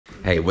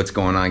Hey, what's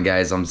going on,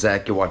 guys? I'm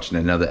Zach. You're watching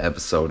another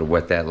episode of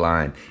Wet That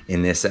Line.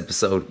 In this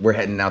episode, we're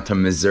heading out to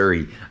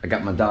Missouri. I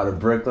got my daughter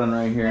Brooklyn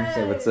right here. Hey.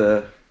 Say what's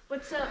up.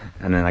 What's up?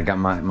 And then I got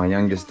my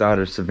youngest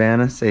daughter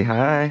Savannah. Say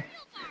hi.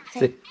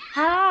 Say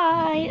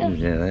hi.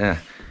 Yeah.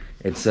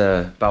 It's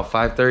about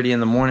 5:30 in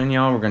the morning,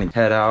 y'all. We're gonna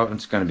head out.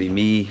 It's gonna be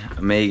me,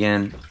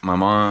 Megan, my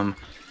mom,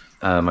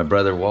 my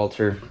brother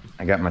Walter.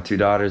 I got my two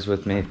daughters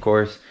with me, of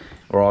course.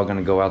 We're all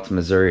gonna go out to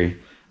Missouri.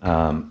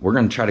 We're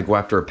gonna try to go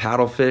after a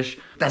paddlefish.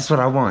 That's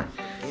what I want.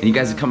 And you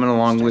guys are coming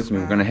along with me.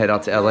 We're gonna head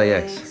out to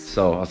LAX.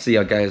 So I'll see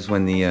you guys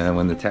when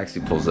the taxi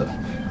pulls up.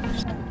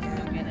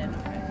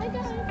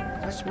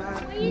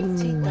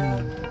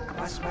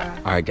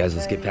 All right, guys,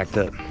 let's get packed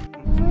up.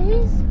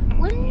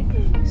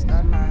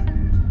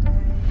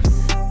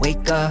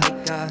 Wake up,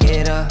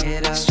 get up,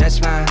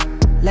 stretch my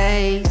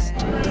legs.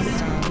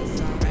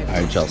 All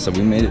right, y'all. So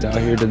we made it out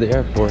here to the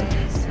airport.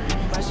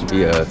 It'll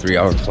be a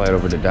 3-hour flight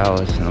over to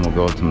Dallas, and then we'll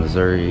go up to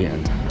Missouri,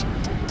 and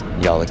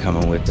y'all are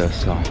coming with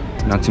us. So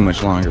not too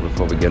much longer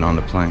before we get on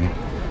the plane.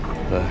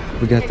 But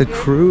we got the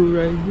crew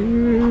right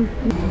here.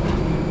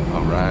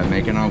 All right,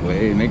 making our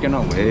way.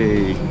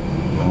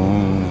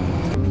 Boom.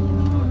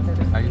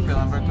 How you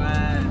feeling,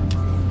 Brooklyn?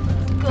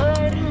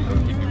 Good.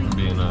 Keep me from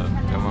being up.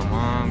 Got my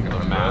mom, got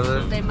my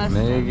Massive. brother,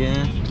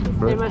 Megan,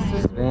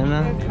 Brooklyn,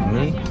 Savannah, and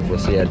me. We'll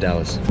see you at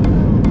Dallas.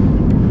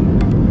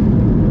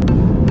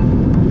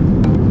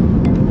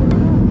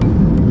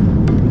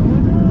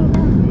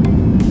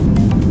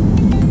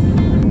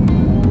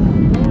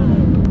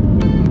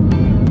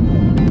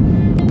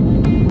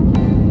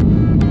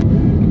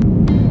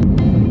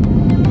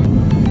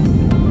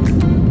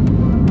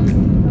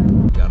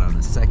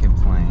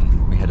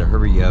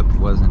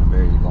 Wasn't a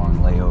very long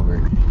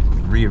layover.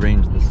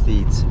 Rearranged the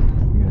seats.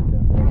 We got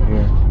them right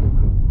here.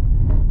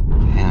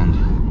 And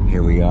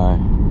here we are.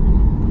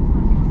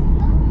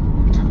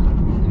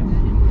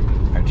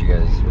 Alright, you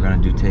guys, we're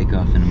gonna do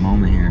takeoff in a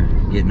moment here.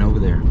 Getting over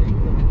there.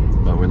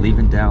 But we're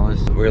leaving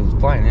Dallas. We're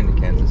flying into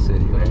Kansas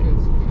City, right?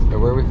 Or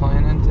where are we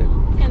flying into?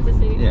 Kansas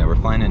City. Yeah, we're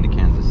flying into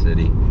Kansas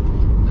City.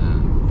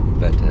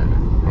 But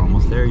we're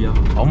almost there,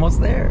 y'all. Almost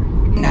there.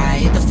 Now I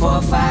hit the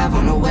 4-5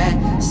 on the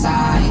west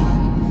side.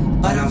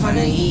 But I'm from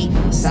the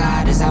east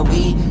side, this how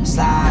we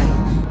slide.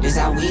 This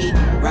how we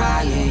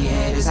ride,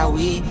 yeah, this how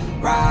we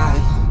ride.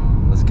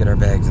 Let's get our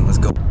bags and let's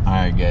go.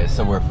 Alright, guys,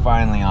 so we're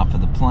finally off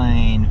of the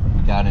plane.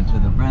 We got into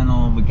the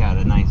rental. We got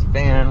a nice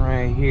van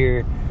right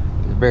here.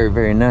 It's very,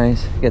 very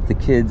nice. Got the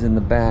kids in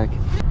the back.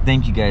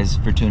 Thank you guys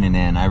for tuning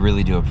in. I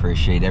really do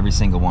appreciate every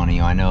single one of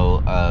you. I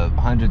know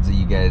hundreds of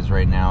you guys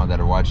right now that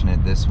are watching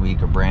it this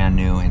week are brand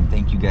new, and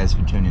thank you guys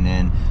for tuning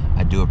in.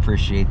 I do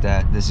appreciate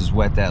that. This is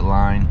Wet That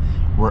Line.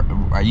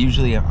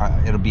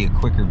 It'll be a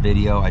quicker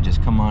video. I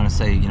just come on and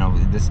say, you know,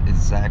 this is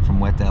Zach from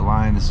Wet That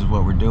Line. This is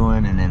what we're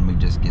doing, and then we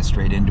just get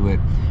straight into it.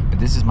 But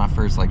this is my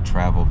first like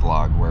travel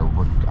vlog where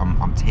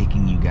I'm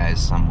taking you guys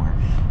somewhere.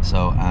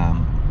 So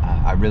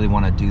I really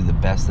want to do the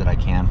best that I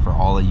can for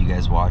all of you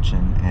guys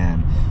watching.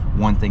 And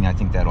one thing I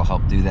think that'll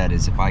help do that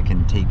is if I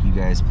can take you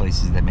guys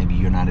places that maybe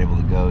you're not able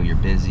to go, you're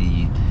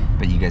busy,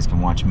 but you guys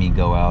can watch me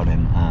go out.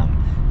 And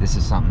this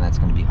is something that's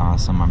going to be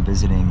awesome.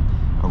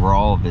 We're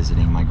all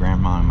visiting my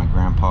grandma and my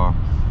grandpa,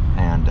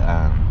 and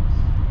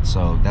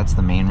so that's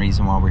the main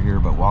reason why we're here.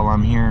 But while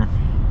I'm here,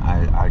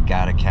 I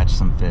gotta catch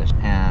some fish,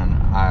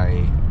 and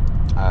I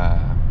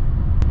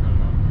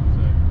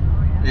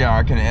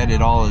can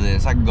edit all of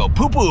this. I can go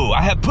poo-poo.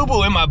 I have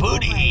poo-poo in my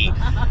booty,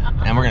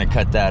 and we're gonna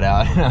cut that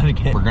out.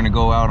 We're gonna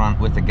go out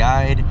with a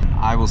guide.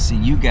 I will see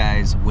you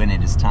guys when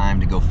it is time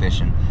to go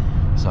fishing.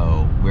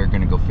 So we're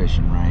gonna go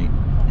fishing right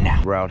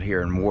now. We're out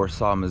here in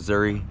Warsaw,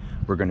 Missouri.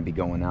 We're gonna be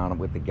going out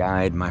with a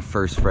guide, my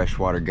first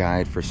freshwater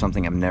guide for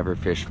something I've never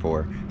fished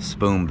for,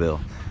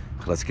 Spoonbill.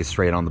 Let's get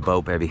straight on the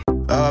boat, baby.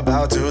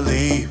 About to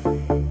leave,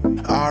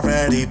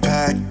 already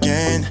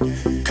packing.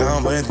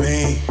 Come with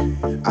me,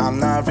 I'm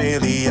not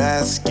really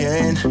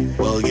asking.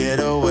 We'll get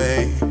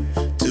away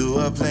to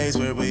a place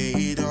where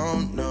we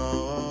don't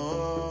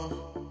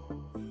know.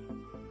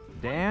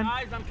 Dan?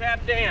 Guys, I'm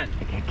Captain Dan.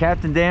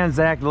 Captain Dan,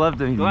 Zach, love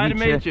to Glad to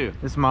meet you.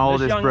 This is my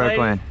oldest,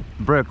 Brooklyn.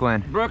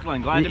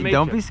 Brooklyn, glad to meet you.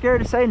 Don't be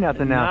scared to say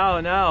nothing now.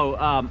 No.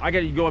 I got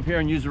to go up here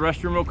and use the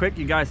restroom real quick.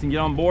 You guys can get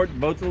on board. The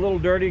boat's a little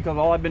dirty because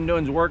all I've been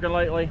doing is working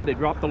lately. They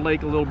dropped the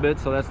lake a little bit,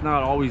 so that's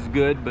not always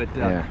good, but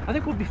yeah. I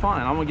think we'll be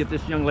fine. I'm going to get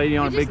this young lady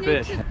on a big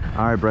fish.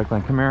 All right,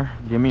 Brooklyn, come here.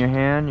 Give me your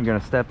hand. You're going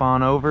to step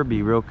on over,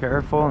 be real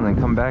careful, and then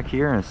come back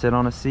here and sit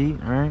on a seat,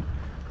 all right?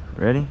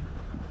 Ready?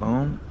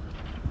 Boom.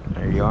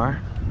 There you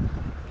are.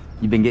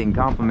 You've been getting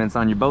compliments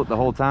on your boat the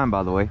whole time,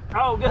 by the way.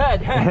 Oh,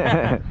 good.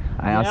 Yeah,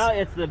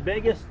 it's the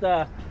biggest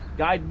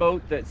guide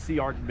boat that Sea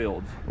Arc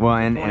builds. Well,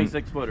 and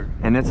 26-footer.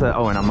 And it's a,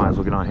 and I might as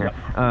well get on here.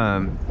 Yep.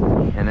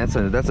 And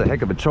that's a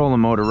heck of a trolling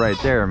motor right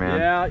there,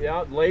 man.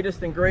 Yeah,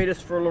 latest and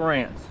greatest for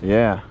Lowrance.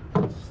 Yeah.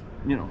 It's,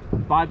 you know,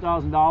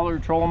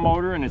 $5,000 trolling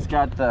motor, and it's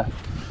got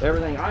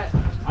everything.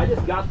 I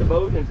just got the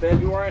boat in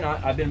February, and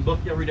I've been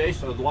booked every day,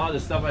 so a lot of the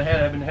stuff I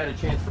haven't had a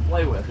chance to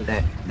play with.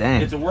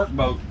 Dang. It's a work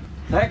boat.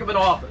 Heck of an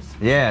office.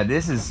 Yeah,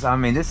 this is, I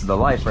mean, this is the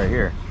life right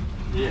here.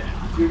 Yeah.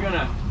 you're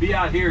gonna be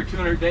out here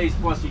 200 days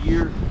plus a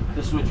year,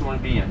 this is what you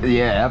want to be in.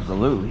 Yeah,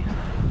 absolutely.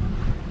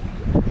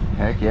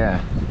 Heck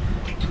yeah.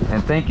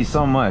 And thank you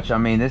so much. I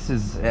mean, this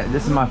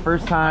is my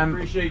first time. I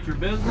appreciate your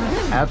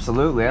business.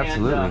 Absolutely,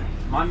 absolutely. And,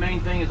 my main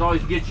thing is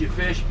always get you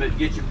fish, but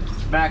get you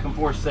back and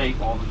forth safe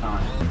all the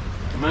time.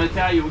 I'm gonna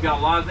tell you, we got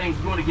a lot of things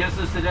going against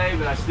us today,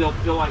 but I still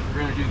feel like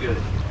we're gonna do good.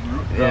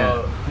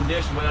 Yeah.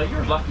 Condition, well,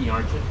 you're lucky,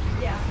 aren't you?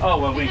 Yeah. Oh,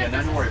 well, we got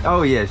nothing to worry about.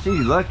 Oh yeah,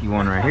 she's lucky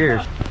one right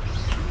here.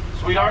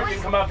 Sweetheart, you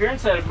can come up here and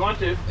sit if you want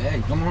to.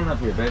 Hey, come on up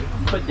here, baby.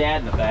 Put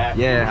Dad in the back.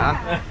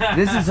 Yeah,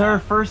 this is her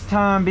first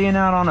time being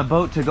out on a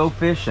boat to go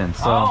fishing.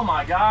 So. Oh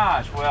my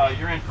gosh! Well,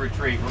 you're in for a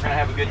treat. We're gonna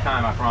have a good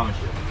time, I promise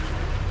you.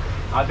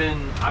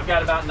 I've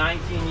got about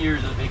 19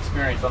 years of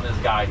experience on this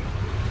guiding.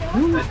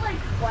 What's like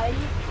white?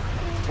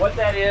 What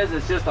that is,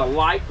 it's just a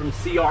light from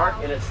Sea Arc,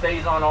 and it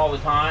stays on all the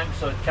time.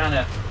 So it's kind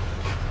of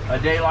a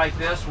day like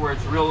this where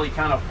it's really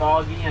kind of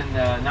foggy and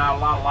not a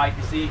lot of light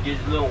to see. It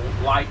gives you a little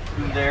light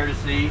through there to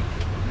see.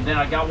 And then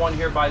I got one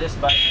here by this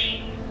button.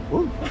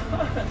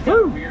 It's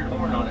got a weird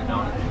horn on it,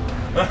 don't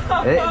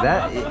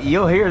it?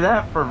 You'll hear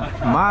that from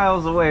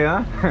miles away,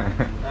 huh?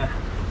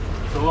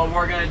 So what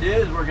we're going to do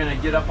is we're going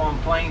to get up on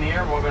plane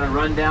here. We're going to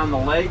run down the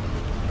lake.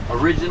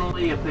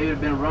 Originally, if they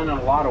had been running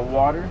a lot of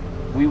water,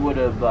 we would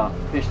have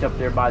fished up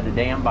there by the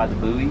dam, by the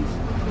buoys,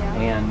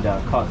 and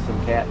caught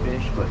some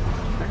catfish. But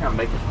they're going to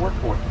make us work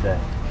for it today.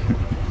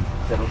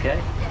 Is that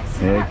okay?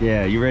 Heck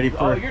yeah, you ready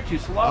for? Oh, you're too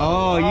slow.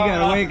 Oh, you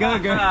gotta wake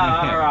up, girl.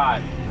 All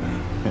right.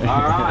 All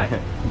right.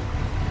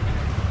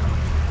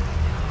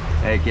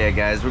 Heck yeah,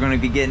 guys, we're gonna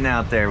be getting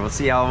out there. We'll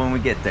see y'all when we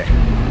get there.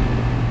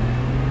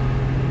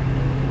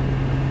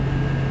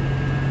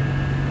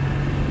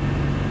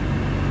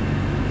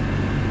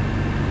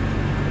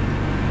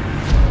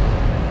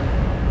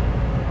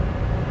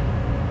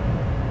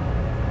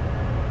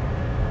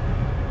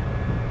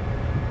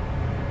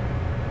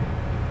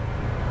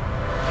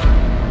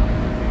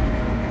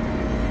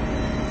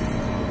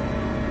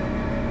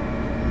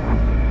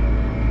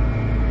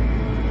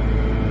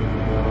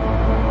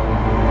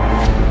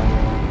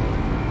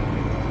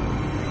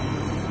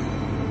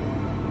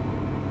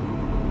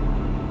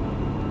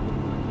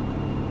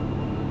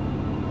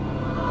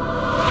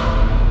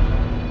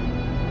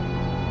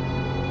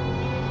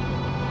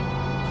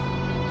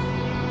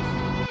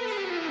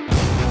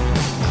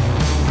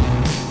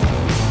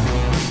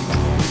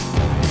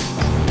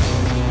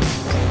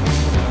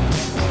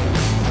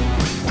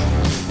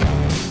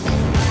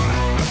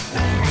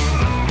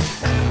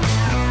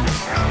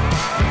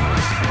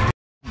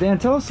 Dan,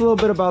 tell us a little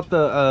bit about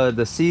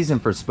the season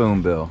for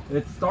Spoonbill.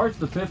 It starts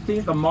the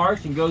 15th of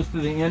March and goes to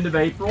the end of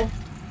April.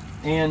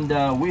 And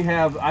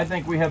I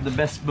think we have the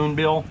best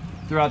spoonbill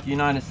throughout the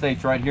United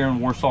States right here in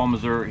Warsaw,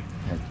 Missouri.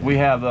 We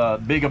have a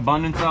big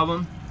abundance of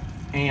them.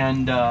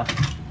 And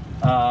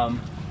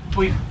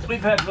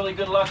we've had really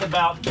good luck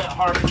about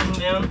harvesting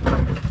them.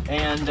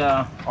 And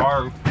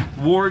our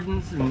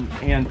wardens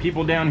and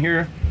people down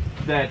here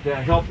that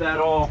help that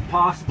all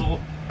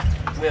possible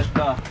with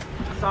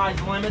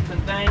size limits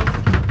and things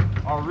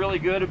are really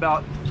good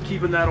about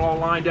keeping that all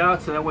lined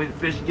out so that way the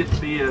fish get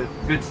to be a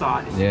good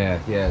size. Yeah,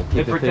 yeah.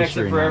 It protects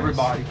it for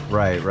everybody.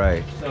 Right,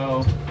 right.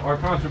 So our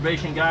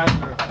conservation guys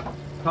are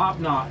top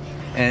notch.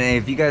 And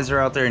if you guys are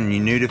out there and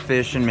you're new to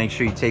fishing, make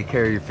sure you take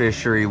care of your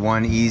fishery.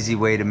 One easy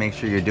way to make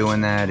sure you're doing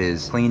that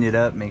is clean it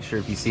up. Make sure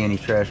if you see any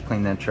trash,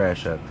 clean that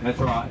trash up. That's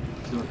right.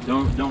 So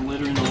don't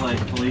litter in the lake,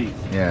 please.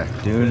 Yeah,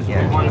 dude. We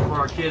want it for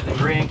our kids and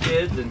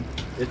grandkids, and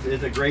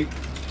it's a great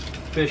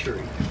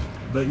fishery.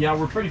 But yeah,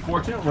 we're pretty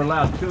fortunate. We're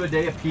allowed 2 a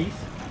day apiece.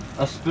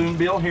 A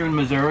spoonbill here in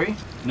Missouri.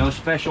 No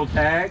special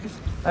tags.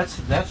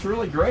 That's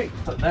really great.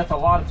 That's a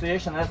lot of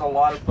fish, and that's a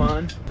lot of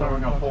fun. So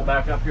we're going to pull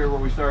back up here where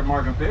we started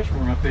marking fish. We're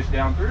going to fish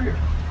down through here.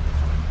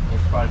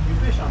 There's quite a few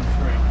fish on the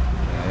string.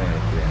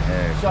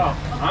 So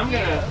I'm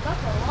going to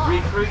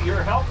recruit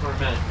your help for a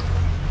minute.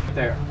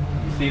 There.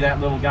 You see that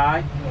little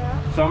guy?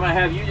 Yeah. So I'm going to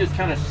have you just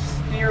kind of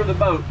steer the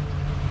boat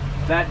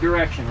that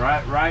direction,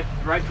 right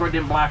toward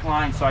them black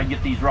lines, so I can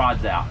get these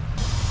rods out.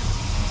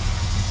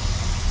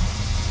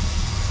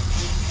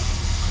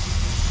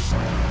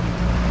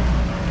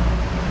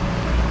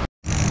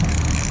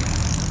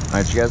 All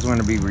right, you guys are going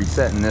to be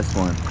resetting this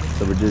one.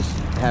 So we're just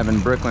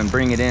having Brooklyn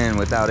bring it in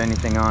without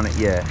anything on it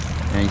yet.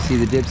 And you see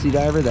the dipsy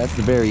diver? That's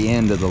the very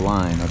end of the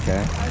line,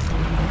 okay?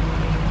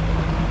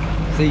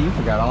 See, you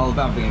forgot all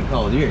about being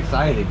cold. You're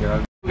excited,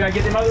 girl. We gotta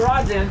get them other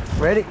rods in.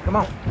 Ready? Come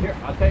on. Here,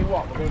 I'll tell you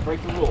what, we're gonna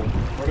break the rule.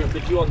 We're gonna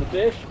put you on the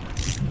fish.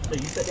 So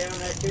you sit down in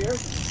that chair.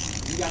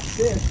 You got the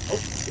fish.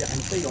 Oh, yeah, I'm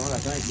still on. I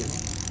think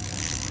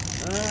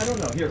I don't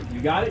know. Here,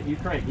 you got it. You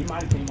crank. He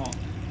might have came off.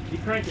 You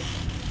crank it.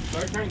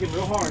 Start cranking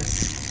real hard.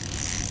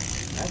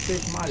 That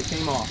fish might have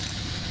came off.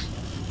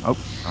 Oh,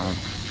 I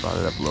brought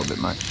it up a little bit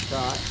much.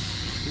 All right.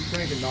 Keep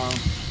cranking, darling.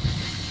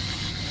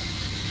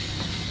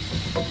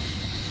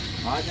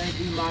 I think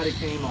he might have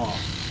came off.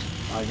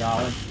 By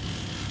golly.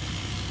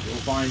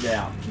 We'll find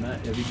out.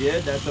 If he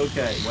did, that's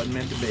okay. It wasn't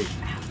meant to be.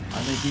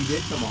 I think he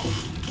did come off.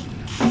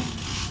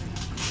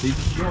 See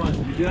what you're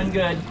doing. You're doing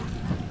good.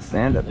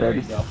 Stand up, There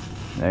baby. you go.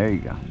 There you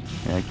go.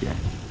 Heck yeah.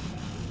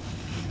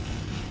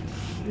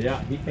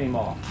 Yeah, he came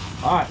off.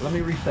 All right, let me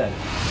reset it.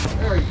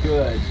 Very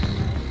good.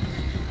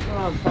 What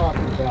I'm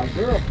talking about,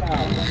 girl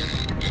power.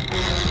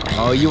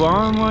 Oh, you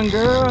on one,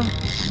 girl?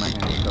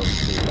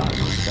 Keep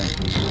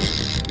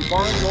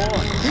on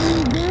going.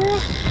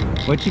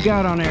 What you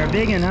got on there? A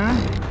big one,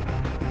 huh?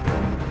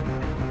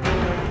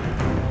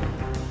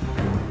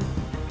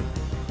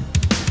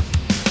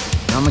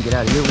 I'm gonna get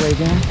out of your way,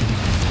 Dan.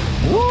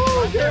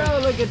 Woo,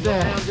 girl, look at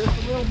that. Just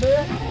a little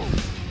bit.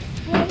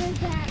 What is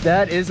that?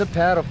 That is a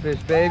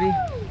paddlefish, baby.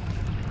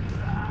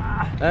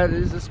 That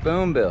is a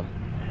spoonbill.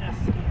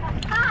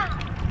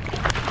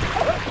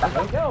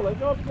 Let go, let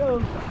go, let go.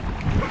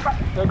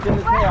 Hooked in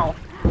the tail.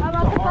 I'm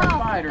about to Hard fall.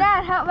 fighter.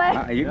 Dad, help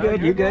me. You're No, good,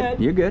 you're you're good,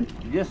 good. you're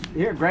good. Just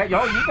here, grab.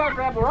 Yo, you gotta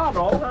grab the rod at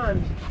all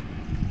times.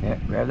 Yeah,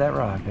 grab that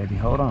rod, baby.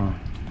 Hold on.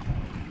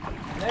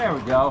 There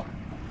we go.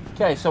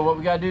 Okay, so what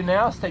we gotta do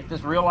now is take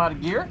this reel out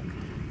of gear.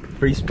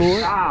 Free spool.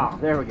 Ah,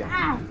 there we go.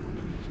 Ow.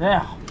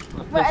 Now,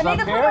 lift Wait, I this need up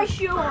to put here. my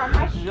shoe on.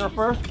 My This is your shoe.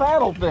 first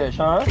paddlefish,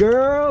 huh?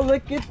 Girl,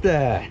 look at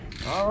that.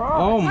 All right.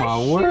 Oh My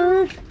my shoe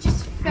word.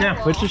 Just fell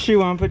Now, Put your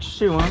shoe on, put your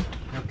shoe on.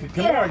 Come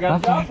here, I got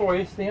a job for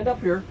you. Stand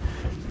up here.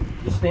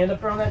 Just stand up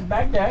here on that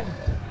back deck.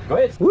 Go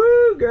ahead.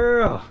 Woo,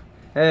 girl.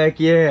 Heck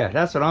yeah,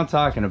 that's what I'm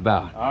talking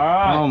about. All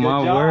right. Oh good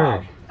my job.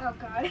 word. Oh,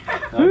 God.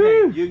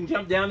 Okay, you can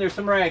jump down. There's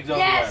some rags over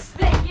Yes,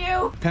 thank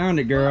you. Pound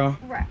it, girl.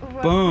 Right,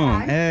 Boom.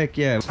 right. Heck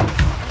yeah.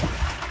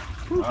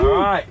 there. All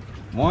right.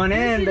 One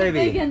in,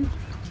 baby.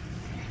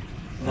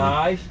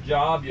 Nice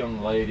job,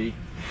 young lady.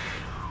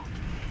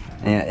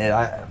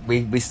 And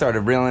we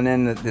started reeling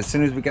in as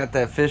soon as we got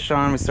that fish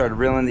on. We started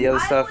reeling the other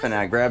stuff, and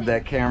I grabbed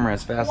that camera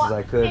as fast as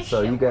I could.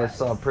 So you guys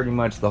saw pretty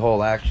much the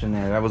whole action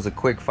there. That was a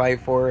quick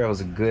fight for it. It was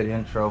a good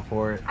intro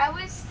for it.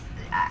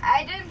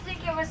 I didn't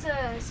think it was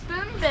a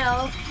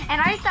spoonbill,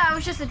 and I thought it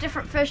was just a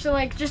different fish, so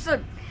like just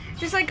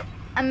like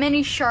a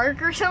mini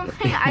shark or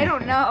something. I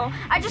don't know.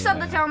 I just saw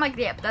the tail. I'm like,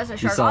 yep, that's a You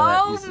shark. saw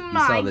that. Oh You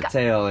my saw the god.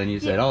 tail, and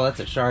you said, "Oh, that's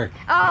a shark."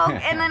 Oh,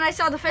 and then I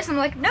saw the fish. I'm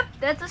like, nope,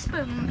 that's a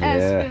spoon.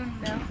 Yeah.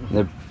 Spoonbill.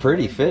 They're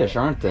pretty fish,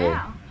 aren't they?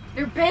 Wow,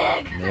 they're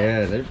big.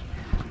 Yeah, they're.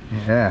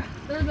 Yeah.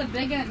 They're the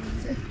big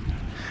ones.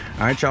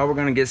 All right, y'all. We're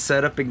gonna get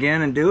set up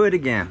again and do it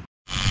again.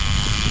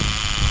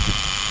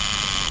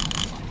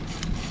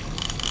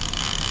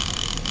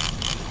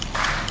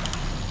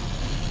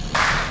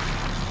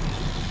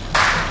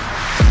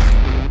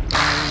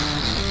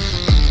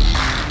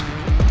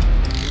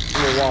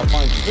 I'll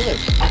find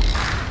fish.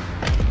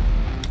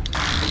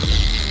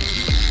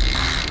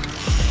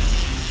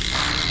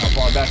 How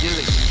far back is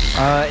it?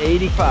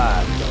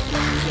 85.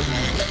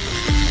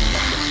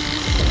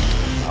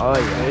 Oh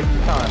yeah. Take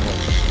your time.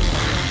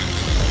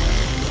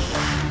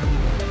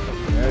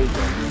 There you go.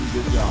 Doing a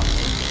good job.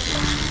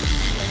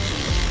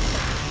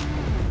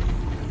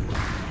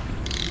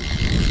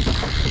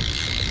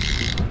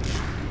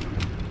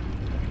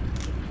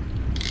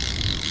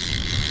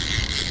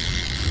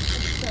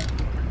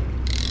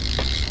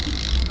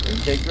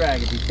 Didn't take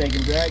drag. If he's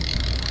taking drag,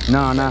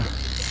 No, no.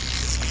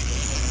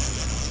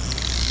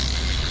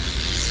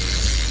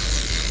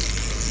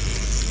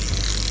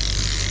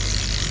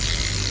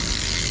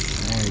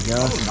 There you go.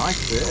 oh, nice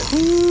fish.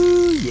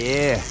 Ooh,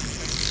 yeah.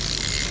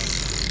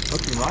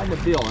 Hooked him right in the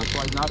bill. That's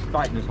why he's not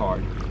fighting as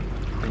hard.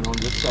 Hang on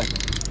just a second.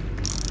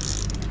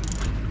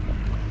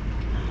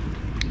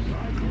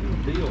 Right in the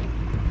bill.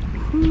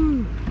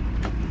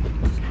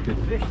 Good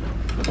fish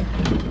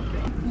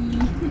though.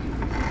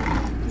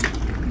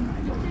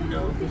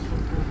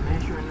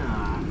 Measuring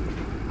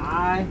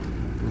eye.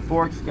 The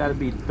fork's got to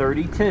be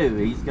 32.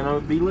 He's gonna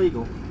be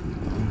legal.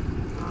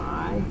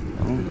 Eye.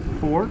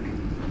 Fork.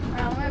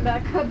 I'm gonna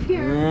back up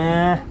here.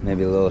 Yeah.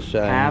 Maybe a little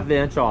shy. Half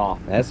inch off.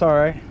 That's all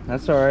right.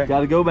 That's all right.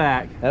 Got to go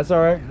back. That's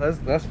all right.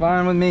 That's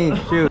fine with me.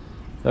 Shoot.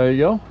 There you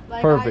go.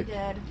 Like Perfect.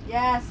 I did.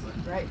 Yes.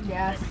 Right.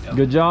 Yes.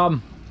 Good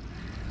job.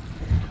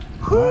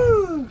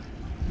 Woo!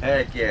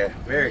 Heck yeah.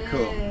 Very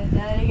cool.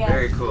 There you go.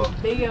 Very cool.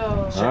 Big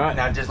O. All right.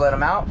 Now just let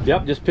them out.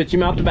 Yep. Just pitch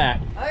him out the back.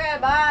 Okay.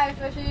 Bye,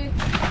 fishy.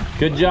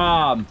 Good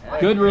job.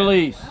 Good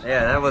release.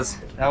 Yeah, that was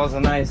a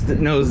nice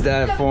nose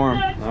dive for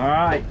him. All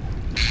right.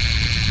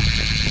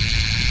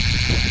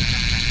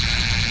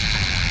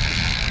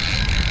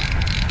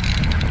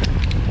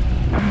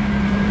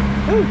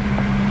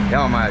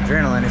 Yo, my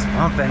adrenaline is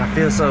pumping. I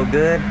feel so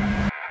good. Yeah,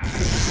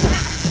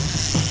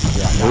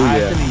 Oh,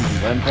 nice yeah. and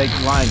easy. Let him take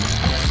the line.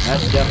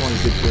 That's definitely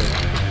a good fish.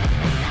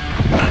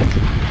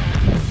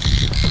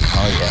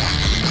 Oh yeah.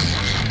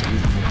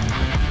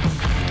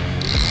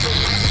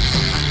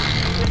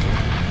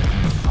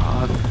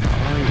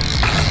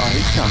 Oh,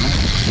 he's coming.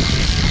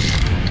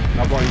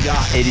 How far you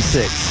got?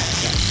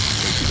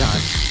 86. Take your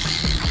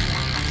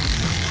time.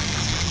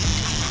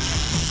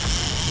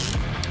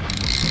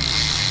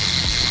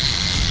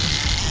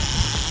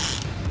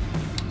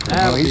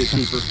 That'll be a he's-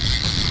 keeper.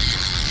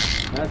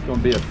 That's going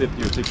to be a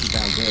 50 or 60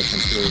 pound fish, I'm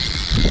sure.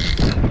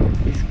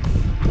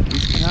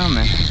 He's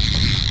coming.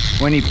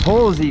 When he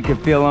pulls, you can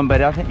feel him,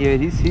 but I think yeah,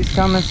 he's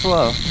coming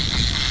slow.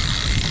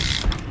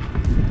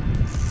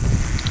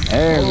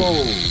 There we go.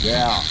 Oh,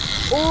 yeah.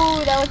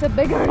 Oh, that was a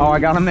big one. Oh, I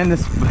got him in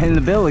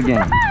the bill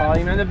again. Call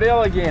him in the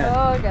bill again.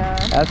 Oh god.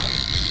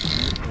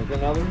 There's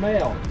another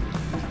male.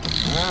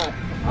 Alright.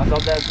 I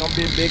thought that was gonna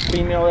be a big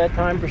female that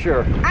time for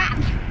sure. Ah.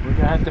 We're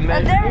gonna have to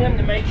measure him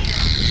to make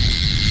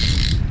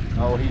sure.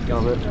 Oh, he's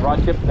gonna lift the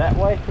rod tip that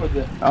way with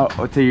the.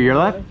 Oh, to your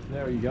left?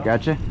 There you go.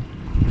 Gotcha.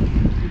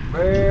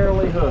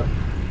 Barely hooked.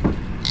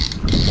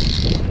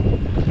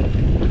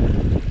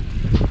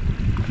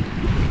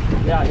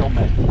 Yeah, he'll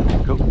make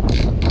it.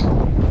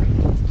 Cool.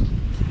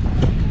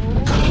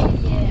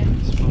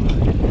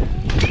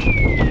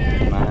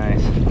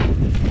 Nice.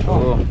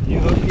 Oh, you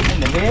hooked him in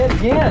the head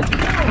again.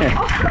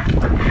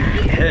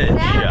 Head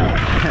shot.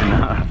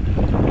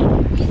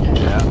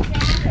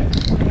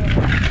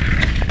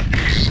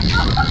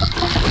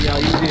 Yeah,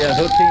 usually I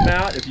hooked him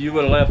out. If you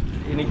would have left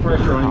any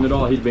pressure on him at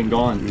all, he'd been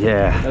gone.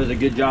 Yeah. That was a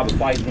good job of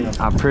fighting him.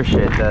 I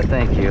appreciate that.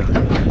 Thank you.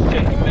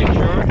 Check to make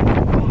sure.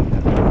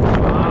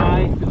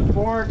 Eye to the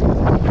fork.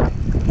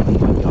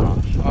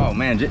 Oh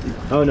man.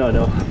 Oh no,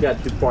 you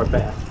got too far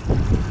past.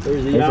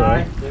 There's the That's eye.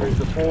 right. There's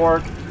the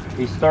fork.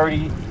 He's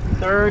 33.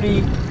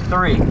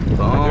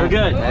 Boom. You're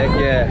good. Heck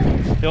yeah.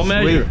 He'll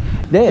measure.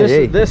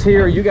 This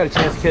here, you got a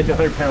chance to catch a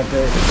 100-pound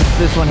fish.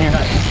 This one here.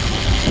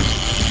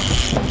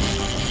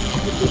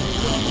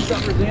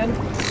 Suckers in.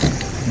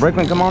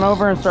 Brooklyn, come on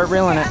over and start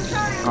reeling it.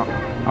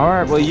 Oh. All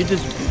right. Well, you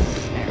just.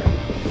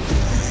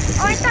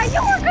 Oh, I thought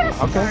you were gonna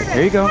start Okay. it.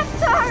 Here you go. I'm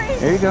sorry.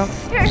 There you go.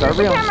 Here's Start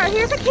the reeling. camera.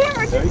 Here's the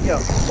camera. There you go.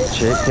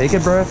 Take a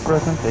breath,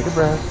 Brooklyn. Take a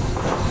breath.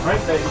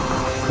 Right there.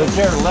 Put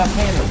your left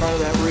hand in front of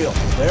that reel.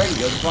 There you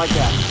go, just like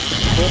that.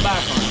 Pull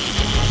back on it.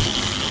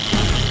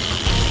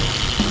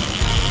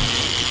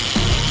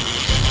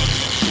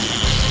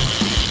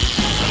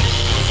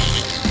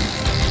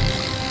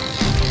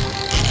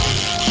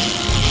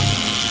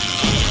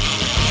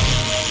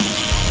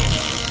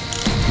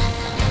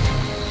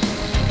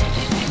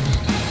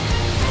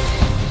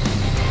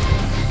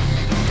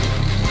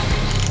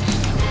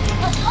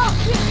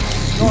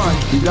 Go on.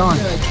 Keep going.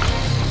 Good.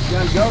 You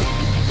gotta go.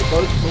 The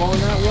boat's blowing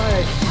that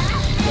way.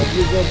 Gotta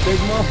use those big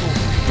muscles.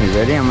 You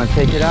ready? I'm gonna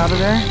take it out of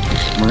there.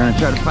 We're gonna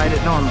try to fight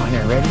it normal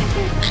here. Ready? I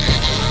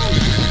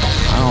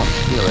don't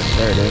feel it.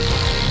 There it is.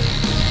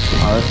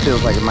 Oh, this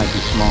feels like it might be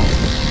small.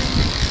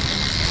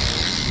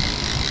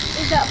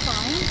 Is that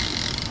fine?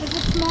 Is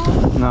it small?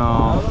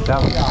 No,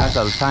 that's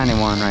a tiny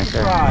one right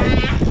there.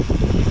 Right.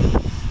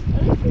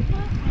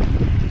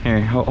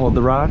 Here, hold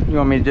the rod. You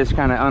want me to just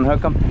kind of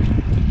unhook them? You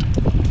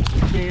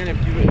can if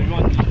you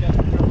want to just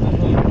throw that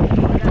hook.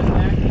 Right on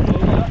back,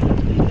 load up.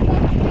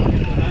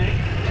 Get the bank.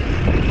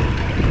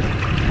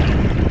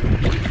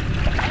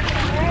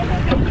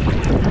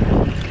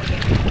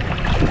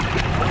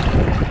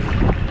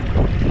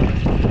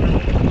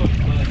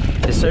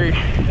 Yes, sir.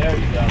 There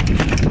you go.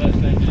 Best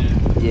thing to do.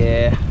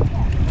 Yeah.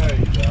 There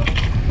you go.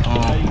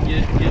 Now you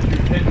can get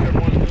your picture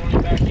one throwing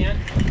it back in.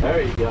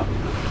 There you go.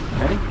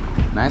 Ready?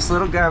 Nice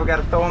little guy. We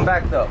gotta throw him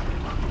back though.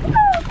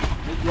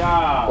 Good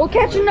job. We'll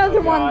catch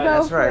another one though.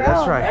 That's right.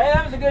 That's right. Hey,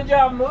 that was a good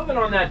job moving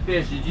on that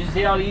fish. Did you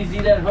see how easy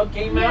that hook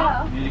came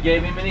out? Yeah. You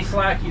gave him any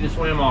slack, you just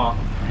swim off.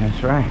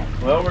 That's right.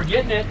 Well, we're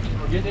getting it.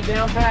 We're getting it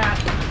down pat.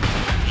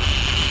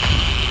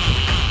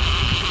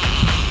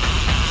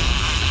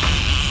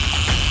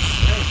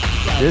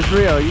 This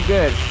real. You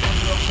good?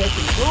 We're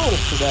taking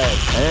rules today.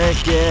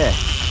 Heck yeah.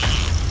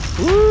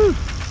 Woo!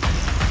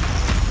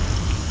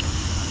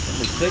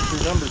 Number 6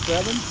 or number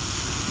 7?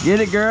 Get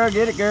it, girl.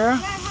 Get it, girl.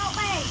 Yeah, help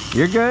me.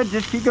 You're good.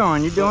 Just keep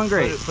going. You're doing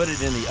great. Put it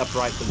in the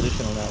upright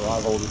position on that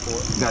rod holder for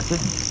it. Gotcha.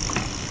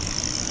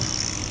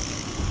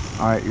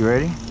 All right, you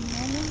ready?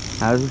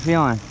 How's it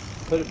feeling?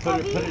 Put it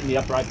in the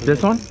upright position.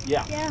 This one?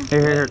 Yeah. Yeah.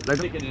 Here.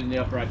 Stick it in the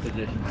upright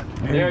position.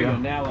 There There you you go.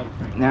 go. Now let it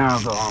crank. Now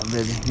go on,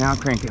 baby. Now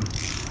crank him.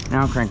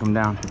 Now crank him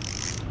down.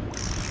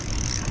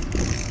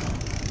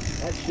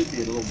 That should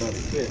be a little better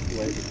fit the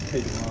way it's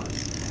taken on.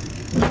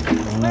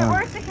 Wait,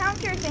 where's the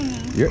counter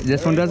thingy?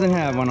 This one doesn't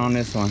have one on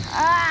this one.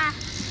 Ah,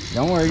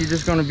 Don't worry, you're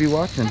just gonna be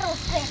watching. little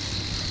stick.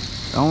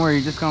 Don't worry,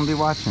 you're just gonna be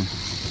watching.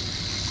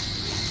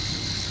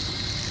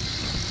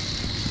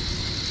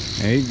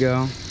 There you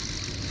go.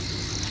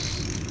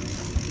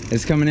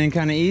 It's coming in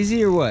kind of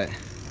easy or what?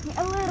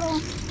 A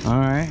little. All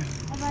right.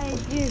 If I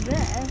do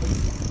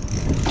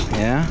this.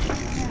 Yeah.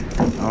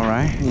 All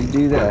right. You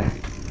do that.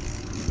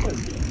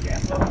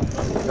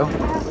 Go.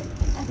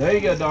 There you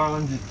go,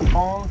 darling. Just keep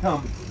on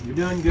coming. You're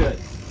doing good.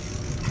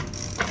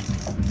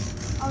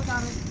 Oh,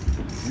 got it.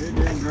 You're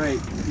doing great.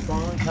 Keep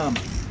on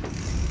coming.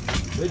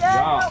 Good Yeah,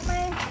 job. help me.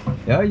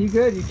 Yeah, you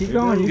good. You keep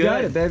You're going. doing You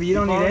got good. it, baby. You Keep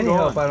don't need on any going.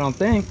 help, I don't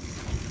think.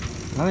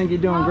 I think you're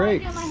doing Oh,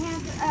 great. I do my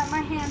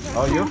hands are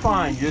Oh, you're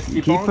fine. Just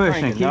keep Keep on pushing,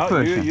 cranking. keep No,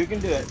 pushing. You can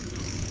do it.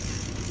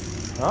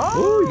 Oh,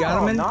 Ooh, you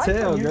got him in the nice.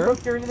 tail, You girl.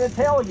 hooked her into the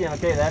tail again.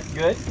 Okay, that's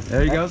good.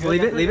 There you That's go. good.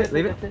 Leave it, That's leave good. it,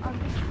 leave it. That's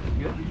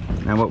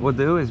Good. Now what we'll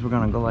do is we're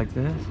gonna go like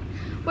this.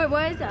 Wait,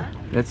 what is that?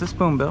 It's a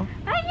spoonbill.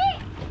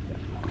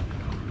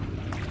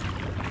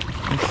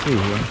 Let's see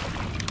here.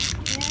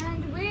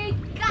 And we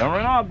got Don't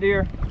run off,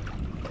 dear.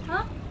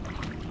 Huh?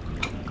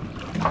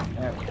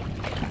 There we go.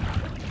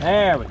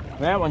 There we go.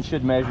 That one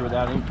should measure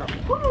without any trouble.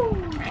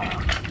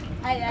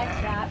 I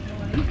like that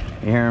one.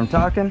 You hear him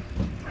talking?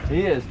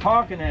 He is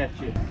talking at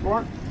you.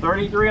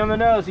 33 on the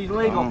nose. He's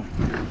legal.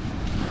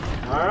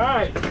 All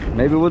right.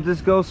 Maybe we'll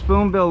just go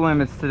spoonbill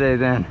limits today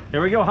then.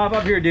 Here we go. Hop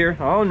up here, dear.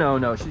 Oh, no,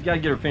 no. She's got to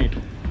get her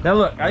finger. Now,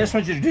 look. I just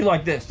want you to do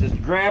like this.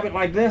 Just grab it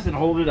like this and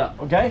hold it up,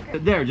 okay?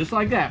 There, just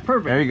like that.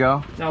 Perfect. There you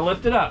go. Now,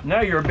 lift it up.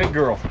 Now you're a big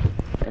girl.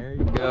 There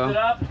you go. Lift it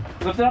up.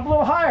 Lift it up a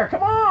little higher.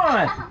 Come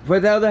on.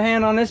 Put the other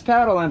hand on this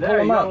paddle and pull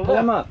There, him up. Pull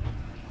him up.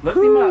 Lift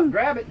him up.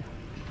 Grab it.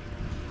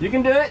 You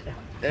can do it.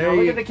 There now,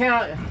 look you at the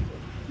count.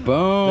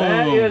 Boom.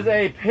 That is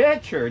a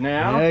picture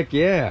now. Heck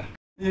yeah.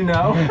 You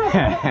know?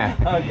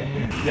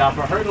 Okay. Yeah,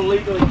 for her to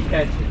legally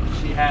catch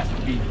it, she has to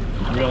be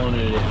reeling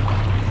it in.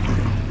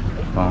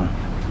 Boom.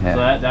 Yeah.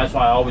 So that's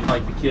why I always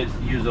like the kids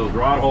to use those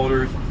rod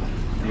holders.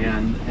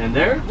 And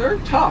they're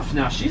tough.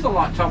 Now, she's a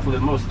lot tougher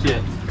than most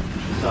kids.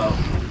 So,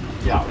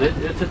 yeah,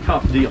 it's a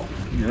tough deal.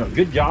 You know,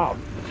 good job.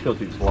 Still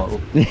too slow.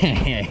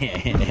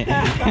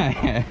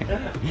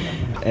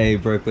 Hey,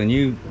 Brooklyn,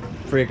 you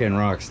freaking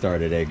rock star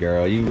today,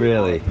 girl. You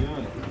really.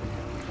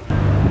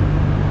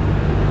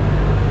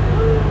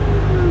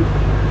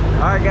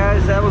 Alright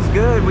guys, that was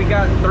good. We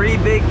got 3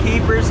 big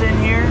keepers in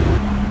here.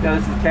 Now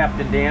this is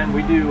Captain Dan.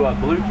 We do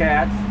blue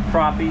cats,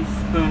 crappies,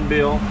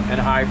 spoonbill, and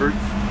hybrids.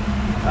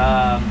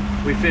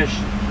 We fish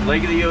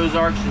Lake of the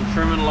Ozarks and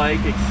Truman Lake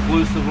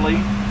exclusively.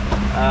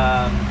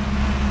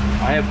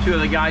 I have 2 of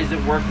the guys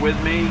that work with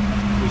me.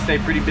 We stay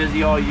pretty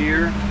busy all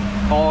year.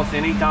 Call us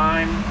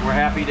anytime. We're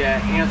happy to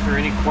answer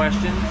any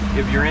questions.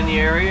 If you're in the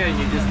area and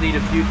you just need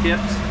a few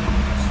tips,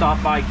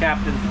 stop by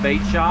Captain's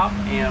Bait Shop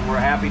and we're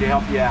happy to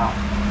help you out.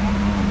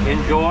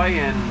 Enjoy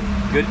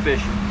and good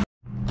fishing.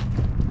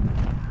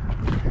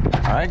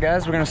 All right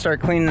guys, we're gonna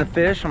start cleaning the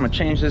fish. I'm gonna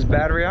change this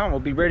battery out and we'll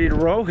be ready to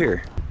roll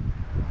here.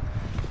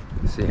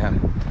 See how,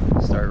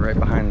 start right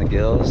behind the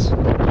gills.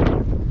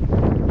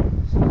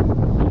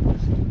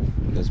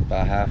 Goes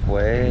about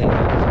halfway.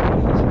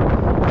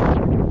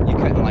 You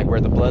cutting like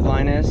where the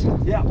bloodline is?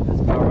 Yeah,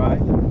 that's about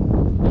right.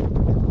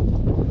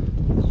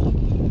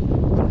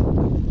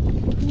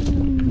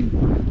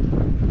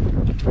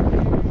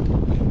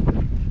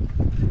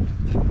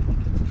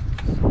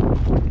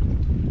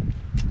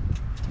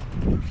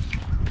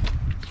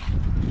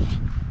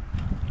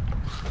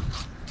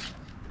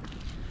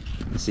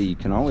 See, you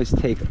can always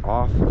take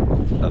off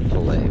a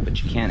fillet,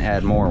 but you can't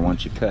add more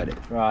once you cut it.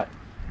 Right.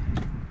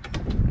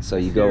 So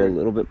you go a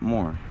little bit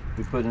more.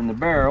 We put in the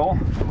barrel.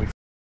 And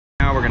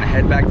now we're gonna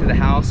head back to the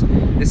house.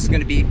 This is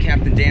gonna be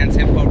Captain Dan's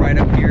info right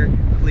up here.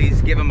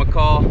 Please give him a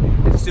call.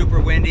 It's super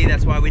windy,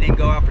 that's why we didn't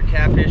go out for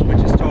catfish,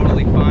 which is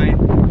totally fine.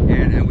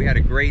 And we had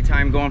a great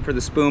time going for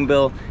the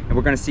spoonbill, and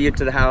we're gonna see you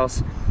to the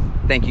house.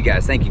 Thank you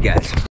guys, thank you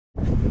guys.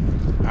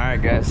 All right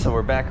guys, so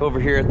we're back over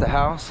here at the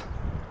house.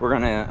 We're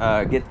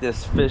gonna get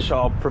this fish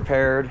all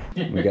prepared.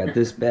 We got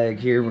this bag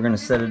here. We're gonna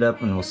set it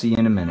up and we'll see you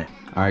in a minute.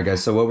 All right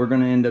guys, so what we're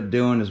gonna end up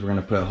doing is we're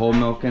gonna put whole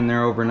milk in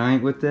there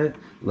overnight with it,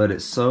 let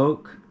it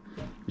soak.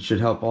 It should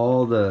help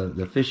all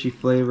the fishy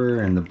flavor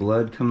and the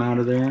blood come out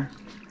of there.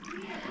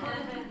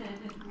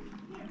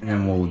 And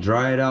then we'll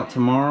dry it out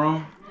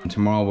tomorrow. And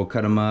tomorrow we'll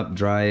cut them up,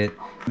 dry it,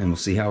 and we'll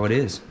see how it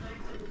is.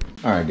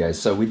 All right guys,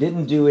 so we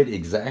didn't do it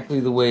exactly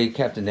the way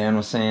Captain Dan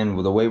was saying.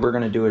 Well, the way we're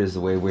gonna do it is the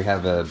way we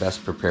have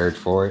best prepared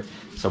for it.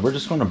 So we're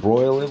just gonna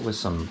broil it with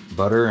some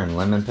butter and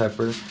lemon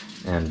pepper,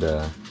 and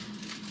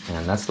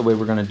that's the way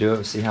we're gonna do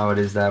it. See how it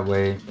is that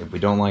way. If we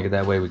don't like it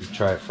that way, we can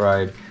try it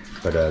fried.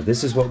 But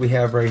this is what we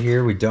have right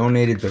here. We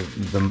donated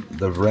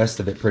the rest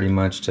of it pretty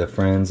much to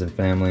friends and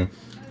family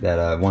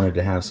that wanted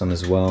to have some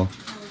as well.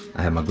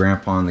 I have my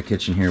grandpa in the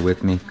kitchen here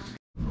with me.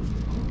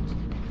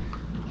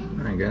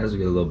 All right guys, we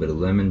got a little bit of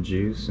lemon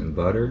juice and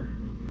butter.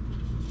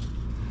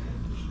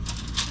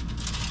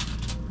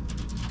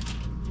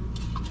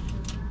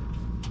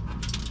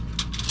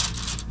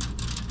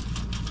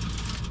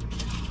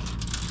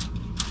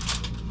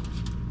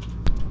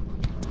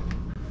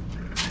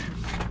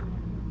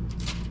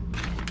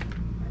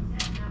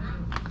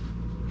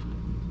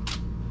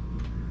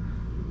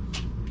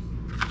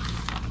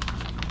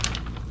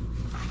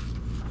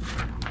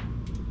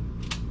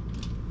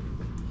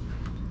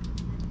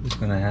 Just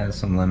gonna add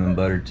some lemon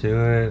butter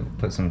to it,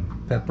 put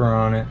some pepper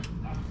on it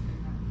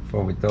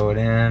before we throw it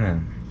in,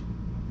 and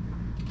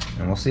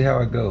we'll see how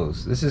it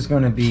goes. This is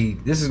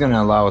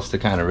gonna allow us to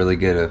kind of really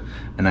get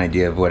an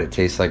idea of what it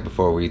tastes like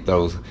before we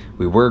throw.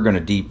 We were gonna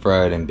deep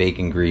fry it in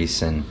bacon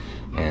grease and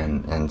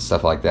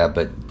stuff like that,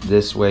 but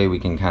this way we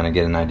can kind of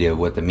get an idea of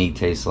what the meat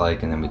tastes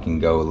like, and then we can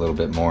go a little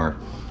bit more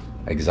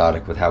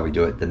exotic with how we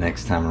do it the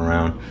next time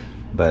around.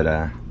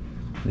 But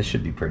this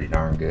should be pretty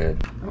darn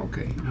good.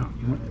 okay, now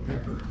you want the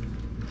pepper.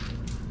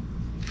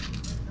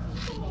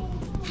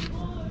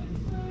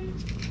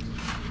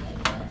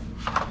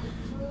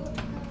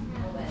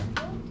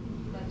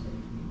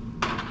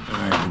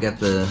 Alright, we got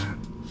the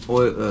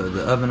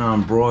oven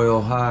on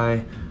broil high.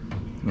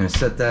 I'm gonna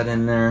set that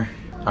in there.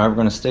 Alright, we're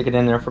gonna stick it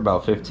in there for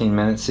about 15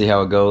 minutes, see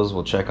how it goes.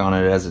 We'll check on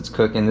it as it's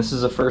cooking. This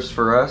is a first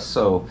for us,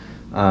 so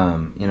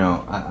You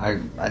know,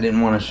 I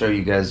didn't want to show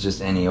you guys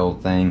just any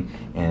old thing,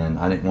 and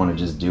I didn't want to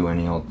just do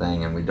any old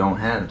thing, and we don't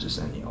have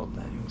just any old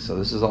thing. So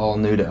this is all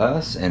new to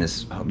us, and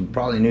it's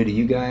probably new to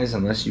you guys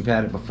unless you've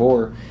had it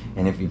before.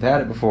 And if you've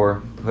had it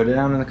before, put it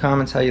down in the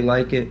comments how you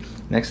like it.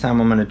 Next time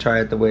I'm going to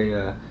try it the way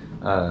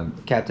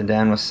Captain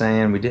Dan was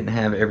saying. We didn't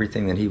have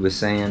everything that he was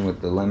saying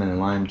with the lemon and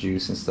lime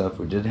juice and stuff.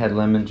 We did have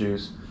lemon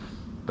juice,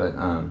 but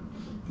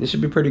this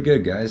should be pretty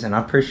good, guys. And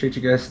I appreciate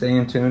you guys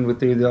staying tuned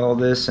through all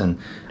this, and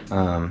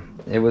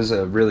it was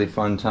a really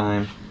fun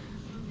time,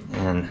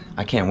 and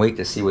I can't wait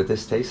to see what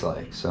this tastes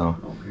like. So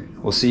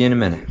we'll see you in a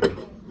minute.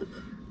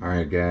 All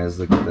right, guys,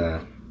 look at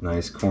that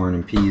nice corn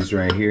and peas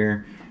right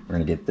here. We're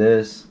gonna get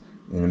this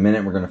in a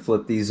minute. We're gonna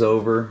flip these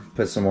over,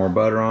 put some more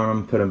butter on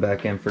them, put them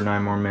back in for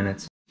 9 more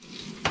minutes.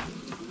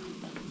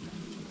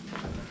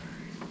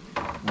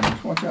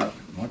 Watch out,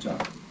 watch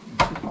out.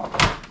 It's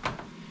hot.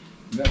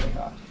 Very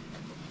hot.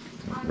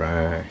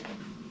 Right.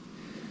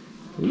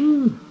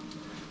 Ooh,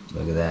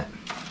 look at that.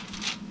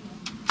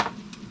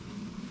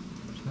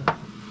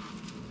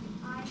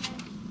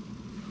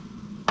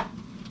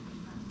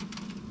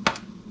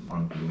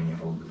 When you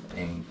hold the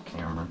dang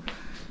camera.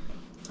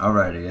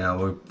 Alrighty, yeah,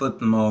 we'll flip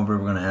them over.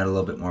 We're gonna add a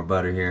little bit more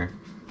butter here.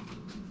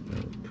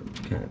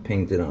 Kind of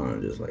paint it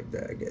on just like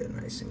that. Get it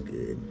nice and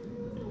good.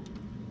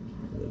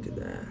 Look at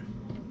that.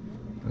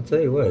 I'll tell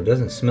you what, it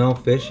doesn't smell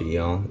fishy,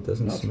 y'all. It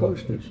doesn't smell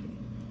fishy.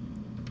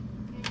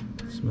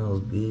 It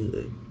smells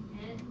good.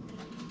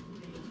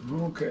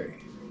 Okay.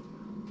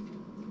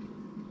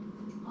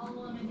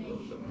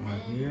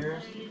 Right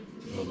here. A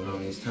little bit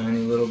on these tiny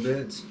little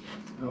bits.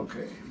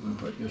 Okay, I'm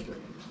gonna put just a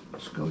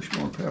skosh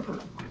more pepper.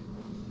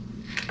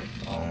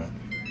 Oh.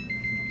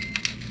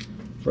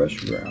 Fresh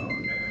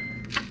ground.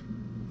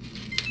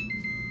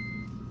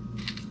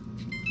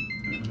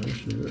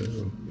 This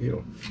is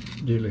it'll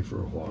dilly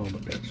for a while,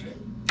 but that's it.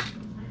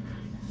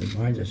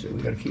 Reminds us that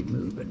we gotta keep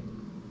moving.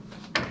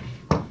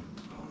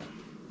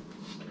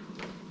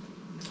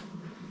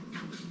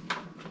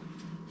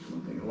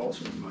 One thing will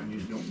also remind you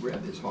is don't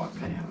grab this hot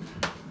pan.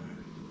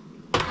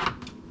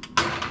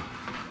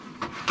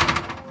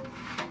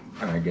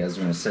 Alright guys,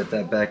 we're going to set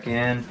that back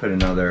in, put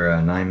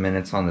another 9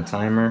 minutes on the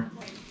timer.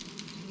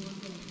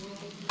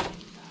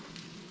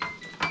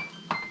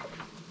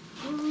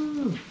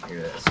 Ooh,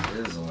 hear that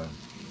sizzling.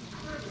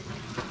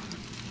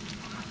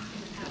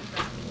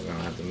 We're going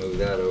to have to move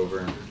that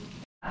over.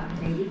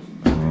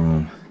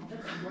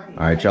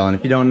 Alright y'all, and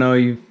if you don't know,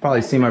 you've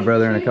probably seen my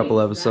brother in a couple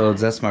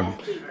episodes. That's my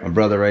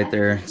brother right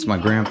there. It's my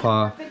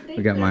grandpa.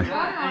 We got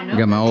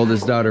my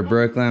oldest daughter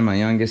Brooklyn, my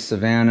youngest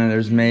Savannah.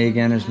 There's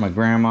Megan. There's my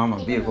grandma,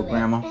 my beautiful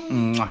grandma.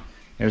 Mwah.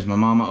 There's my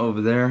mama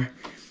over there.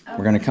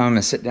 We're gonna come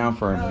and sit down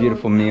for a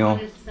beautiful meal,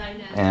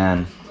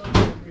 and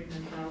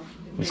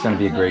it's gonna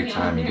be a great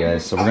time, you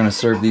guys. So we're gonna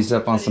serve these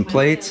up on some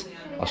plates.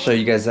 I'll show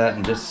you guys that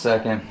in just a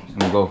second,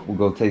 and we'll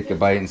go take a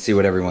bite and see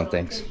what everyone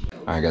thinks.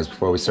 All right, guys.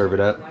 Before we serve it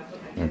up,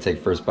 I'm gonna take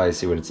the first bite,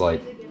 see what it's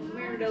like.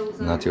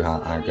 Not too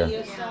hot. All right,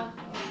 go.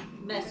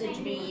 Message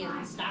me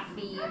and stop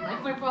me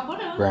and like, hold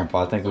on.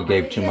 Grandpa, I think we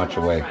gave too much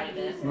away.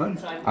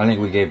 I think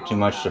we gave too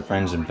much to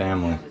friends and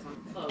family.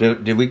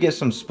 Did we get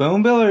some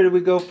Spoonbill, or did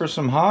we go for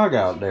some hog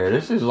out there?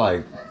 This is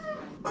like,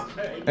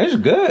 it's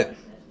good.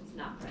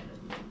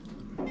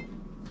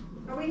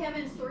 Are we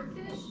having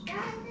swordfish?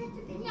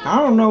 I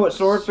don't know what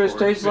swordfish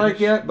tastes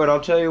like yet, but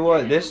I'll tell you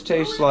what, this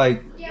tastes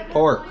like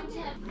pork.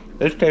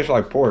 This tastes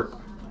like pork.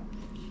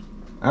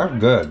 That's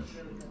good.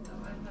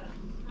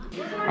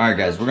 Alright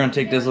guys, we're going to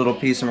take this little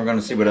piece and we're going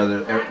to see what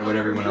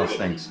everyone else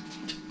thinks.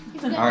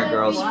 Alright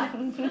girls,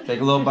 take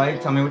a little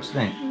bite, tell me what you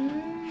think.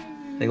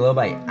 Take a little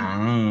bite.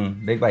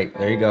 Big bite,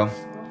 there you go.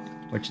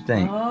 What you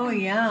think? Oh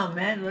yeah,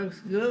 that looks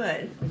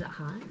good. Is it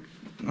hot?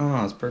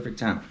 Oh, it's perfect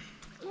time.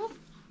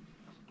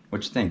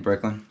 What you think,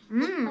 Brooklyn?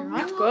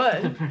 That's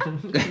good.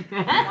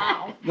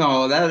 Wow.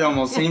 No, that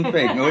almost seemed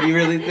fake. What do you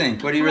really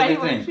think? What do you really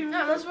think?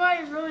 No, that's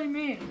why it's really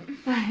mean.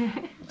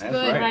 That's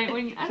good. right.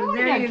 When you, I So don't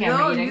there want you to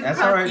go. eating. That's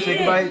all right. Take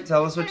a bite.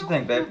 Tell us what you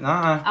think, babe.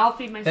 I'll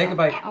feed myself. Take a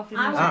bite. I'll feed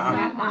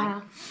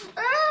myself.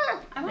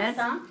 That's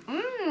All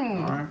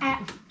right.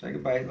 Take a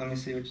bite. Let me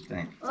see what you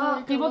think.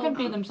 People can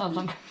feed themselves.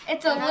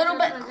 It's a little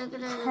bit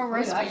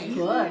crispy.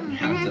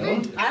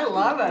 Good. I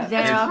love it.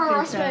 It's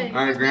crispy.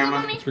 All right,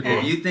 Grandma.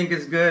 If you think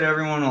it's good,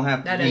 everyone will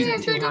have to eat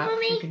it. too hot.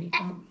 You can eat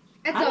them.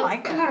 It's I a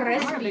like it.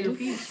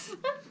 crispy.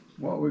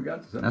 Well, we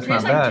got some. That's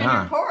not bad,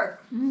 huh?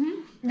 Pork.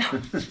 I'm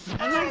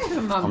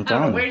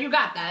telling Where you. you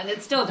got that?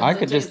 It still doesn't I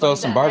could just taste throw like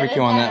some that.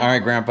 barbecue on that. All right,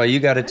 Grandpa, you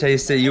got to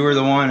taste it. You were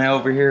the one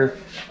over here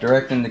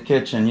directing the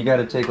kitchen. You got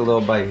to take a little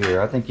bite here.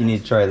 I think you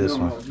need to try this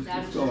one.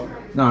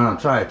 No,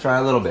 try it. Try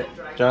a little bit.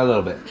 Try a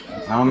little bit.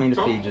 I don't mean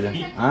to feed you.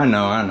 I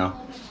know.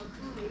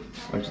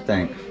 What you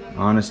think?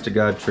 Honest to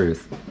God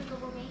truth.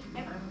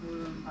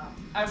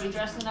 Are we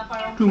dressing up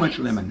our own Too much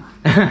plates? lemon.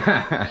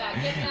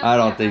 I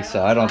don't think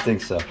so.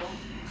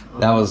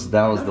 That was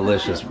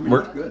delicious.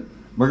 Good.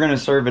 we're gonna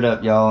serve it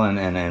up, y'all,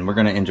 and we're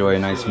gonna enjoy a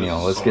nice meal.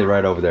 Let's get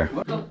right over there.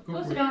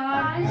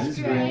 God is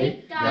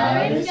great,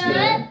 God is good,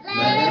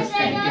 let us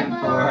thank Him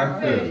for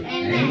our food.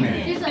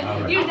 Amen. She's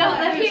like, you don't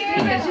let me hear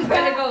it. She's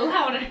gonna go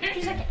louder.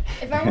 She's like,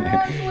 if I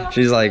were on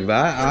She's like,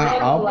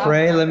 I'll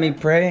pray, let me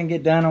pray and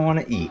get done, I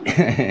wanna eat.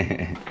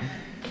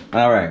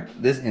 All right,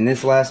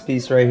 this last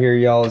piece right here,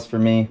 y'all, is for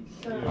me.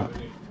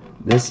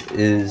 This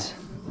is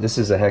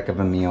a heck of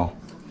a meal.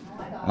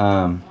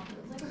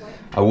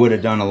 I would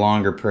have done a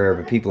longer prayer,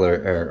 but people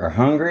are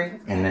hungry,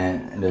 and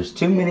then there's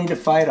too many to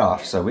fight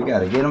off, so we got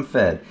to get them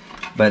fed.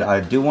 But I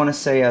do want to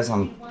say, as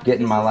I'm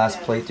getting my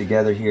last plate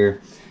together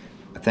here,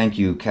 thank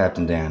you,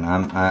 Captain Dan.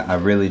 I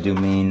really do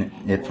mean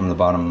it from the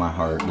bottom of my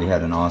heart. We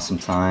had an awesome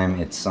time.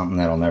 It's something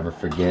that I'll never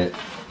forget.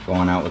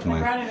 Going out with my...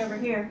 I brought it over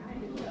here.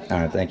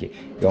 All right, thank you.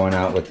 Going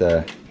out with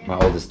my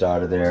oldest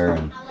daughter there,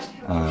 and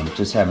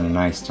just having a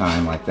nice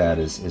time like that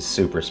is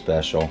super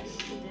special.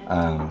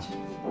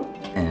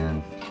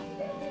 And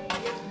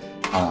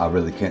I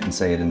really couldn't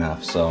say it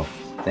enough, so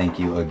thank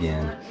you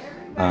again.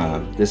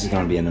 This is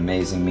going to be an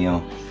amazing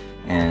meal,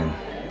 and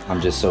I'm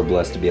just so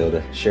blessed to be able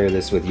to share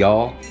this with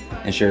y'all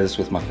and share this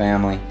with my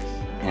family.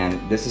 And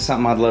this is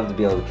something I'd love to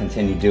be able to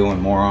continue doing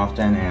more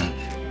often. And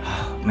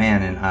oh,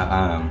 man, and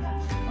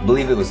I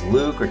believe it was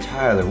Luke or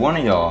Tyler, one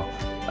of y'all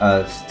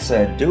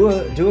said do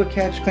a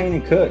catch, clean,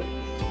 and cook.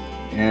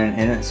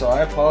 And so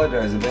I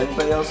apologize if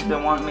anybody else has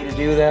been wanting me to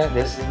do that.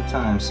 This is the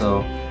time.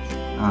 So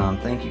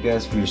thank you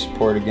guys for your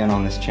support again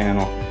on this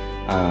channel.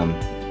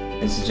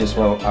 This is just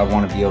what I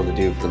want to be able to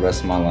do for the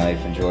rest of my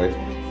life. Enjoy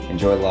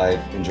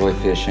life, enjoy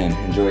fishing,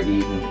 enjoy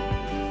eating.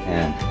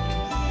 And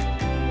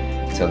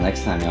until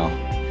next time, y'all,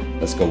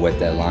 let's go wet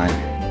that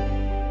line.